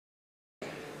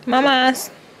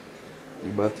Mamas. You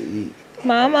about to eat.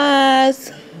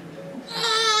 Mamas.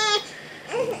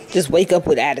 Just wake up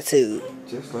with attitude.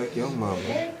 Just like your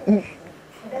mama.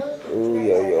 Ooh,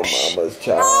 your mama's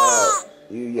child.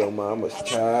 You your mama's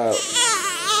child.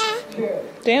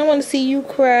 They don't want to see you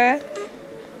cry.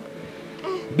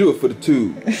 Do it for the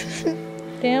tube.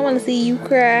 They don't want to see you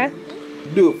cry.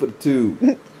 Do it for the tube.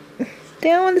 They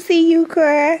don't want to see you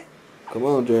cry. Come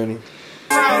on, Journey.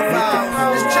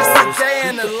 It's just a day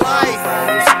in the life.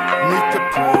 Meet the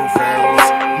Provoville.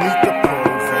 Meet the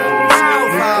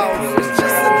Provoville. It's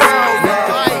just a day in the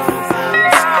life.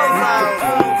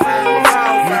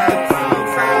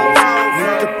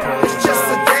 It's just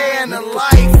a day in the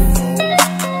life.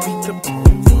 Meet the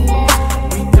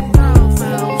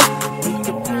Provoville.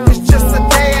 It's just a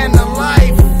day in the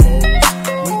life.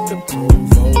 Meet the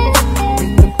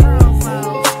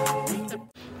Provoville.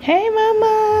 Hey,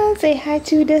 Mama. Say hi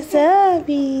to the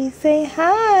subbies. Say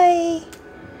hi.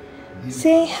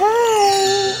 Say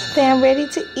hi. Say I'm ready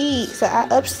to eat, so I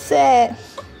upset.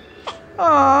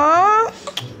 Aww.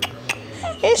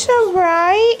 It's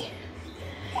alright.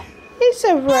 It's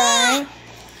alright.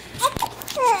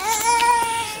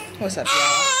 What's up,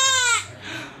 y'all?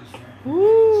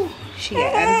 Woo. She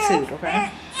got attitude, okay?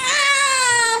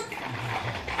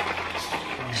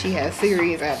 She has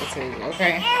serious attitude,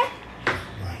 okay?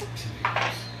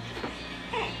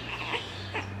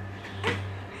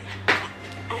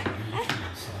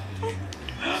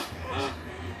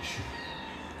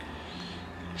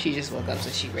 She just woke up, so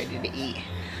she's ready to eat.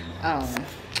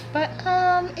 But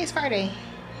it's Friday.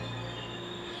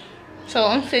 So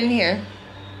I'm sitting here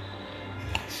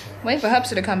waiting for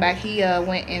Hubster to come back. He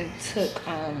went and took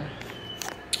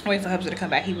waiting for Hubster to come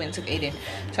back. He went and took Aiden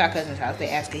to our cousin's house. They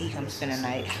asked if he come spend the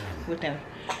night with them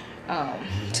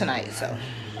tonight. So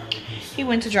he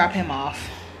went to drop him off.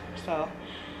 So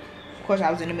of course I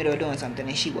was in the middle of doing something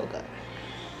and she woke up.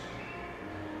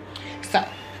 So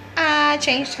I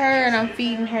changed her and I'm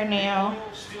feeding her now.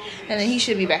 And then he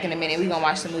should be back in a minute. We're gonna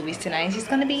watch some movies tonight. It's just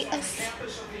gonna be us.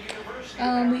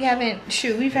 Aiden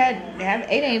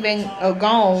ain't been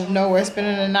gone nowhere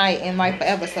spending the night in like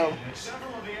forever. So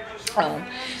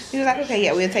he was like, okay,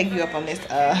 yeah, we'll take you up on this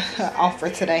offer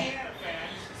today.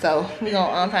 So we're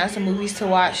gonna find some movies to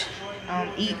watch,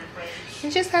 eat,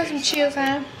 and just have some chill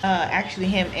time. Actually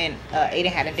him and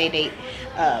Aiden had a day date.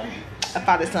 A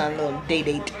father-son little day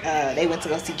date. They went to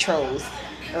go see Trolls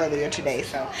earlier today,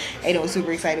 so Aiden was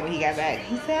super excited when he got back.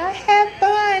 He said, I had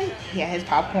fun. He had his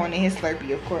popcorn and his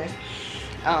Slurpee, of course.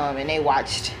 And they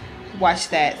watched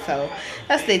that. So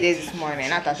that's what they did this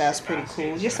morning. I thought that was pretty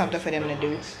cool. Just something for them to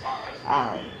do.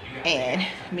 And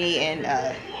me and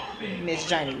Miss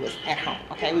Johnny was at home.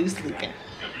 Okay, we was sleeping.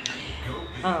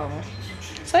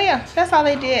 So yeah, that's all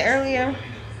they did earlier.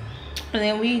 And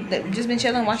then we just been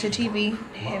chilling, watching TV.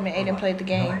 Him and Aiden played the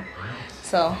game.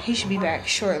 So he should be back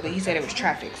shortly. He said it was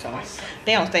traffic, so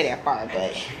they don't stay that far,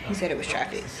 but he said it was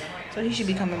traffic. So he should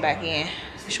be coming back in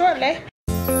shortly.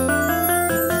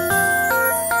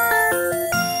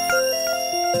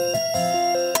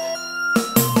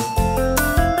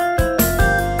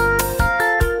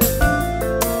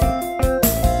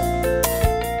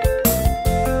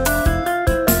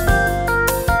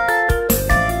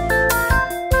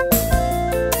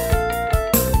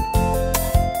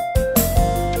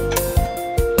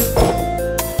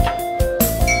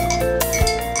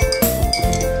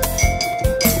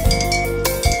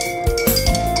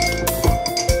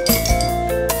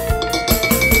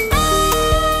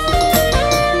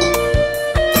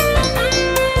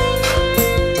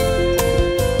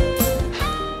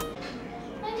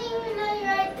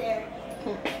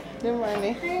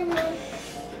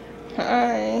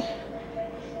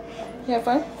 You have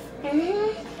fun?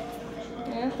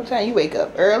 Yeah. What time you wake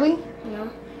up? Early?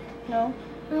 No.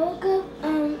 I woke up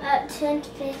at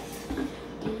 10:50.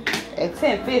 At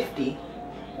 10:50?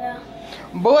 Yeah.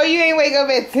 Boy, you ain't wake up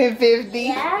at 10:50.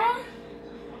 Yeah?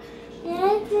 Yeah,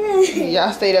 I did.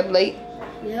 Y'all stayed up late?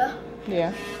 Yeah.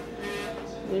 Yeah.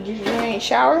 Did you ain't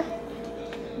shower?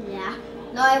 Yeah.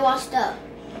 No, I washed up.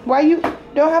 Why you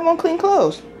don't have on clean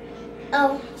clothes?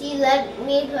 Oh, she let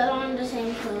me put on the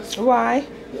same clothes. Why?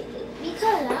 Because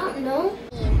I don't know.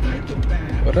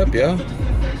 What up, y'all?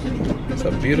 It's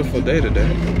a beautiful day today.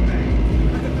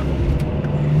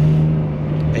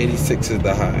 86 is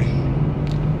the high.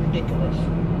 Ridiculous.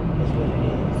 That's what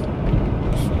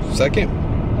it is. Second?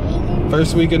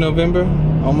 First week of November?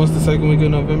 Almost the second week of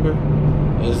November?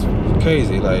 It's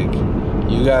crazy. Like,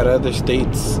 you got other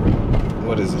states,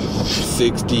 what is it,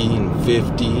 60 and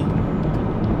 50.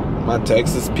 My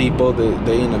Texas people,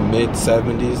 they in the mid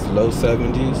 70s, low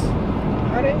 70s.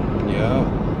 Are they? Yeah.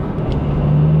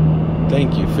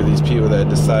 thank you for these people that are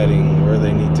deciding where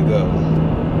they need to go.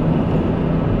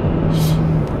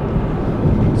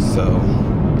 So,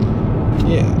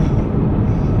 yeah.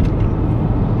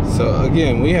 So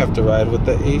again, we have to ride with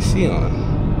the AC on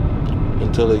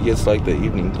until it gets like the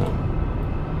evening time.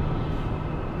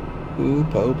 Ooh,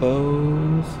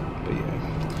 po-pos. But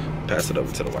yeah, pass it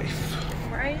over to the wife.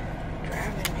 Right?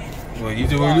 Driving it. Well, you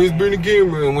do just bring the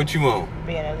camera and what you want?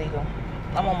 Being illegal.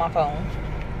 I'm on my phone.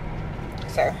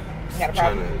 Sir, you got a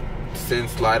Trying problem? to send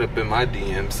slide up in my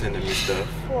DM sending me stuff.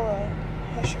 Boy,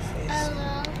 hush your face.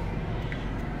 Hello.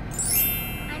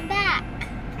 I'm back.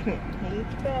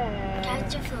 He's back.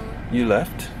 Catch your phone. You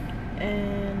left?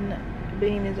 And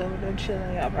Bean is over there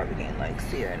chilling. Y'all probably can't like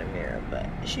see her in the mirror, but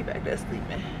she back there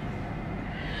sleeping.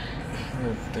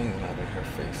 Her thing's not in her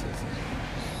face, is it?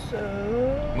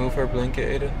 So Move her blanket,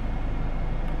 Ada.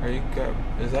 Are you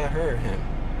is that her or him?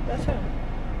 that's her.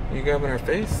 You grabbing her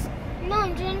face? No,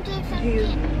 I'm trying to take some He's-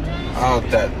 Oh,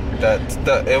 that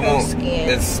it won't. skin.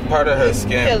 It's part of her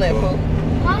skin. Kill it, Boo. boo.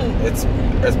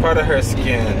 It's part of her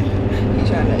skin.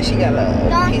 She got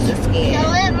a piece of skin.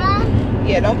 Kill it, Mom?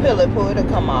 Yeah, don't peel it, pull it'll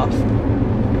come off.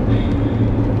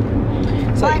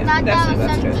 So I thought that was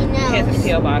something else. He has a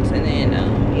PO box, and then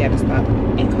you have to stop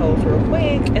in Kohl's real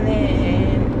quick, and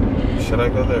then Should I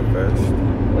go there first?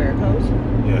 where it goes?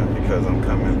 Yeah, because I'm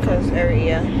coming. Because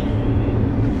area. I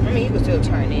mean, you can still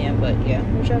turn in, but yeah,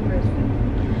 whichever is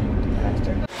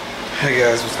faster. Hey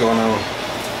guys, what's going on?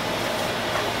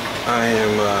 I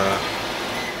am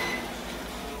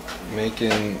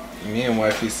making me and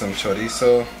wifey some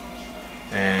chorizo,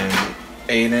 and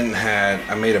Aiden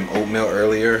I made him oatmeal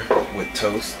earlier with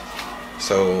toast.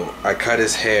 So I cut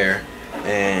his hair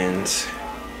and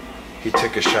he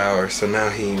took a shower, so now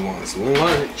he wants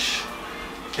lunch.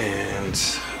 And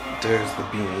there's the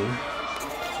bean.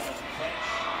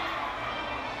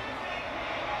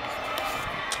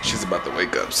 She's about to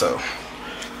wake up, so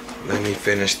let me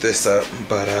finish this up.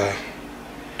 But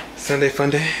Sunday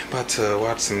Funday, about to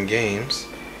watch some games.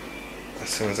 As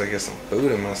soon as I get some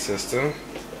food in my system,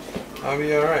 I'll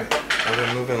be alright. I've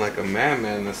been moving like a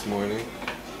madman this morning.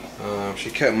 She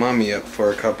kept mommy up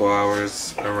for a couple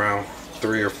hours, around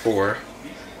 3 or 4.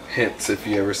 Hence, if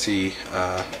you ever see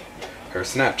her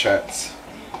Snapchats,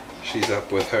 she's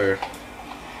up with her.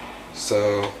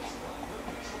 So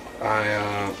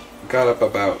I got up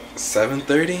about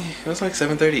 7:30. It was like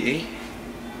 7:38.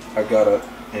 I got up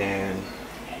and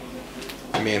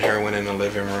me and her went in the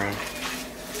living room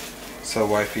so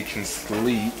wifey can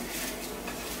sleep.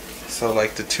 So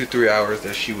like the 2-3 hours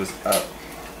that she was up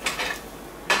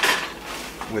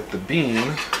with the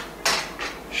bean,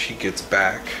 she gets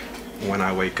back when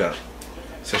I wake up.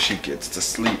 So she gets to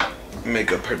sleep,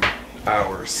 make up her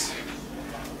hours.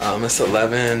 It's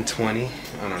 11:20.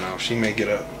 I don't know. She may get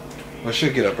up. Well,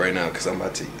 she'll get up right now because I'm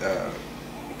about to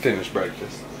finish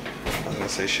breakfast. I was gonna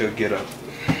say she'll get up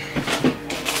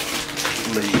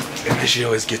late, and then she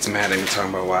always gets mad at me talking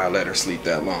about why I let her sleep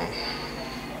that long.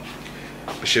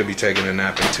 But she'll be taking a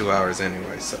nap in 2 hours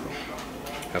anyway, so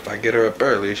if I get her up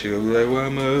early, she'll be like, "Why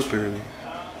am I up early?"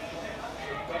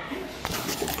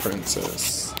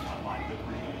 Princess.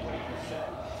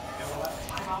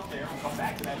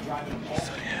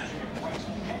 So yeah.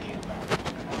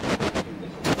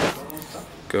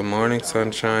 Good morning,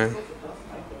 sunshine.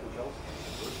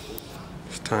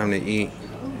 It's time to eat.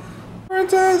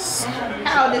 Princess!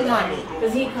 How old is mommy?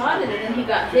 Because he caught it and then he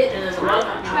got hit and then the rock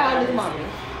got How old is mommy?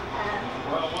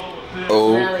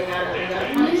 Oh. Now we got it.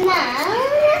 No,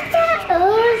 not that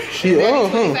old. She, oh,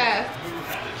 huh. 25.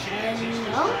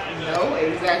 No,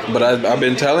 exactly. But I've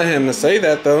been telling him to say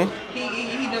that though. He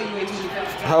know you ain't 25.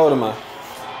 How old am I?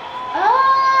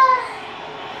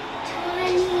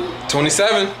 20.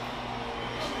 27.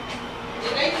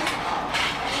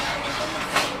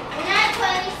 Not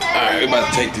 27. Alright, we about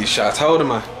to take these shots. How old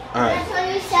am I? Alright. Not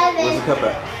 27. Where's the cup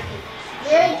at?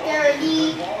 You're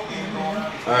 30.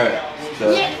 Alright.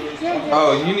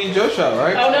 Oh, you need your shot,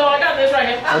 right? Oh no, I got this right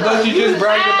here. I thought you just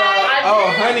bragged about.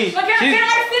 Oh, honey. Look, can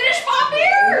I finish my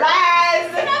beer?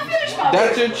 Lies. Can I finish my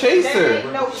That's beer? your chaser.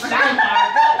 No, Oh my God.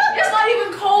 It's not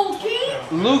even cold,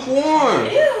 Keith. Lukewarm.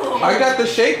 Ew. I got the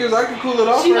shakers. I can cool it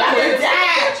off She real got her quick.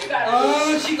 dad. You got her.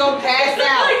 Oh, she gonna pass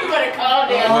out. You better calm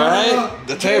down. Alright.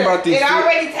 To tell you about these. It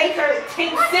already take her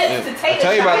 10 sips to take I'll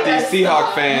tell you about a these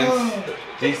Seahawk fans.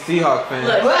 These Seahawk fans.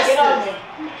 Look, get on me.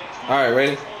 Alright,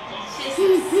 ready?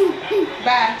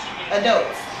 Bye,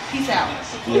 adults. Peace out.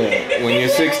 Yeah. When you're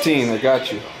 16, I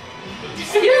got you. When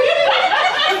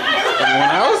I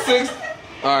was 6.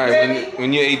 Alright,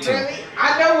 when you're 18. Really? I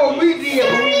know what we did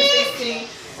when we were 16.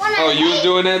 Oh, you was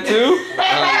doing that too?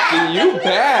 See, you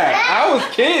bad. I was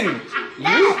kidding.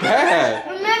 You bad.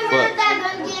 Remember But- that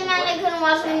one game and I couldn't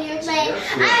watch when you were playing? I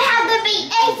have to be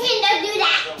 18 to do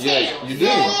that. Yeah, you do.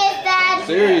 Serious, Dad?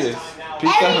 Serious.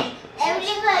 Peace out.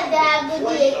 Everything like that have to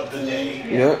be 18.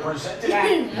 Yep.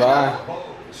 Bye.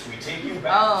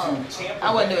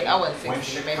 I wasn't doing. I wasn't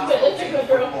 16, baby.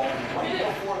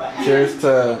 Cheers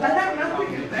to.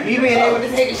 You being able to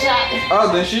take a shot.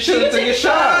 Oh, then she should have taken a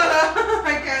shot.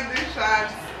 I can't do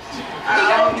shots. You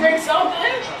gotta drink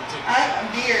something.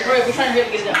 Beer. Alright, we're trying to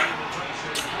get it done.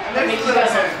 Let me you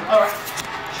guys alright.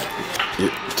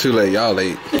 Too late. Y'all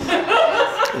late.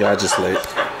 Y'all just late.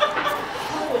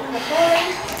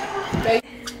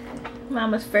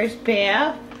 Mama's first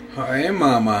bath. Hey,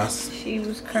 mamas. She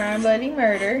was crying bloody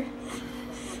murder.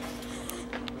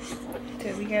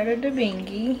 Till we got her the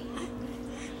bingy.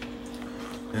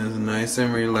 It's nice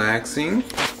and relaxing.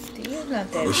 It's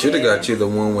not that We should have got you the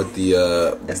one with the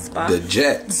spa? the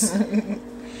jets.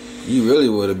 You really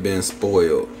would have been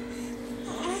spoiled.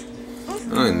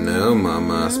 I know,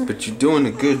 mamas, but you're doing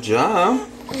a good job.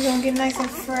 We're gonna get nice and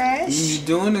fresh. You're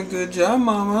doing a good job,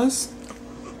 mamas.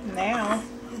 Now,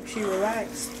 she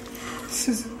relaxed.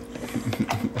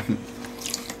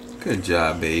 Good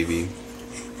job, baby.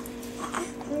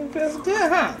 It feels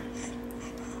good, huh?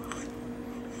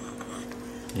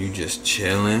 You just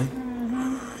chilling.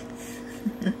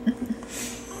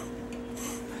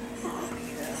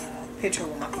 Picture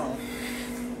with my phone.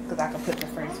 Because I can put the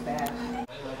first bath.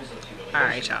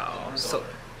 Alright, y'all. So,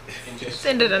 it's the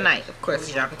end of the night. Of course,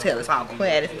 as y'all can tell, it's all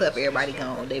quiet and stuff. Everybody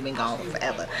gone. They've been gone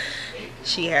forever.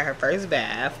 She had her first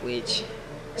bath, which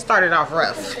started off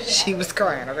rough. She was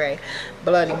crying, okay?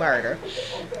 Bloody murder.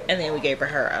 And then we gave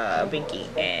her binky,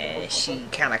 and she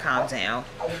kind of calmed down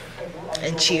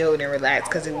and chilled and relaxed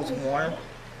because it was warm.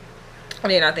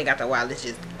 And then I think after a while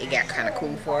it got kind of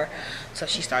cool for her, so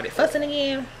she started fussing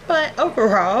again. But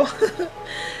overall,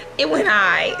 it went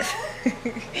alright.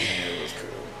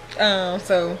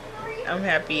 So I'm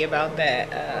happy about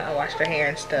that. I washed her hair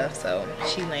and stuff, so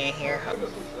she laying here.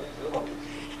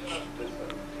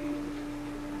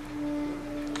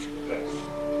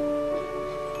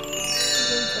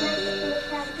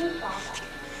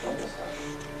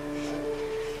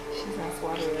 She's not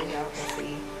swallowing, y'all can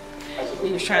see.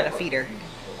 We was trying to feed her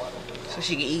so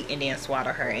she could eat and then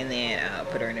swaddle her and then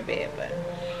put her in the bed, but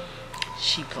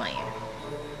she playing.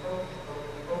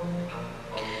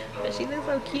 But she looks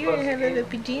so cute in her little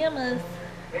pajamas.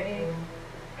 We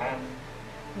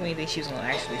didn't think she was gonna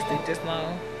actually sleep this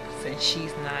long since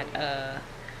she's not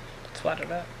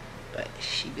swaddled up, but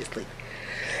she did sleep.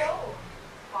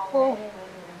 Oh,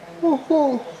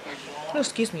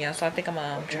 excuse me, y'all. So I think I'm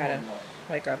gonna try to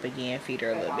wake her up again, feed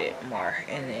her a little bit more,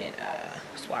 and then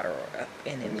swaddle her up,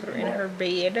 and then put her in her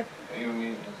bed.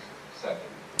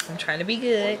 I'm trying to be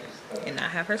good and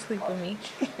not have her sleep with me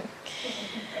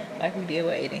like we did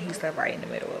with Aiden. He slept right in the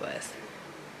middle of us.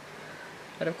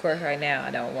 But of course, right now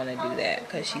I don't want to do that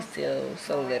because she's still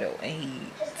so little and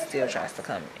he still tries to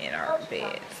come in our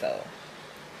bed. So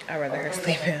I'd rather her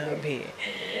sleep in her bed.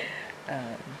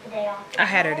 I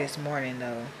had her this morning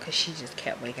though because she just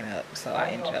kept waking up, so I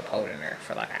ended up holding her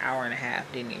for like an hour and a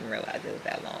half. Didn't even realize it was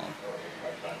that long.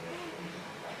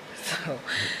 So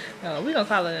we're gonna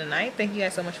call it a night. Thank you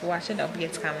guys so much for watching. Don't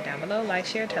forget to comment down below, like,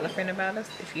 share, tell a friend about us.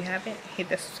 If you haven't, hit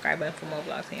the subscribe button for more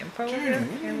vlogs here in Provoville.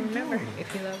 And remember,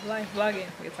 if you love life vlogging,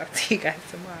 we'll talk to you guys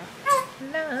tomorrow.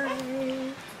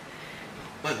 Night.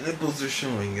 My nipples are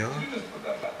showing, y'all.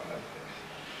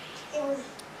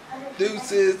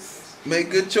 Deuces. Make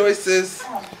good choices.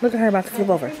 Look at her about to flip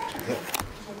over.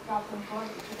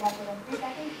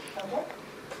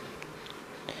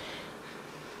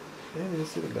 Yeah, you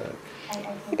see the back.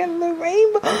 You got a little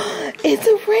rainbow. It's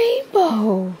a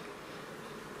rainbow.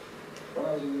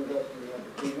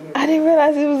 I didn't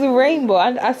realize it was a rainbow.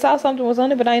 I saw something was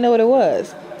on it, but I didn't know what it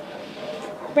was.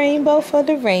 Rainbow for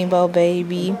the rainbow,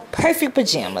 baby. Perfect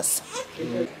pajamas.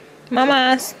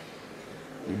 Mamas.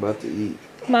 You about to eat.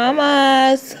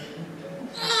 Mamas.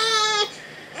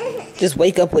 Just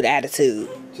wake up with attitude.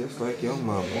 Just like your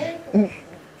mama.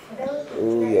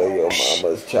 Ooh, you're your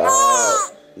mama's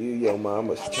child. You your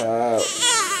mama's child.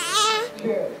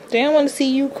 They don't want to see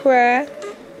you cry.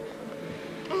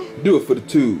 Do it for the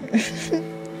tube.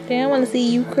 They don't want to see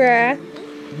you cry.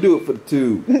 Do it for the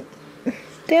tube.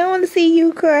 They don't want to see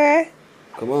you cry.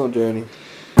 Come on, Journey.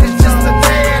 It's just a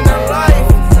day in the life.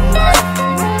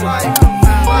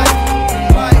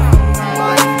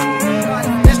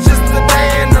 It's just a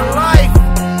day in the life.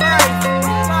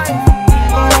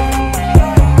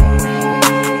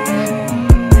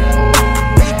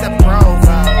 Meet the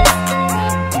Provoville.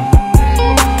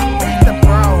 Meet the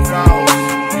Provoville.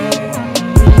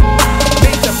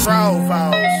 Meet the Provoville. Provo.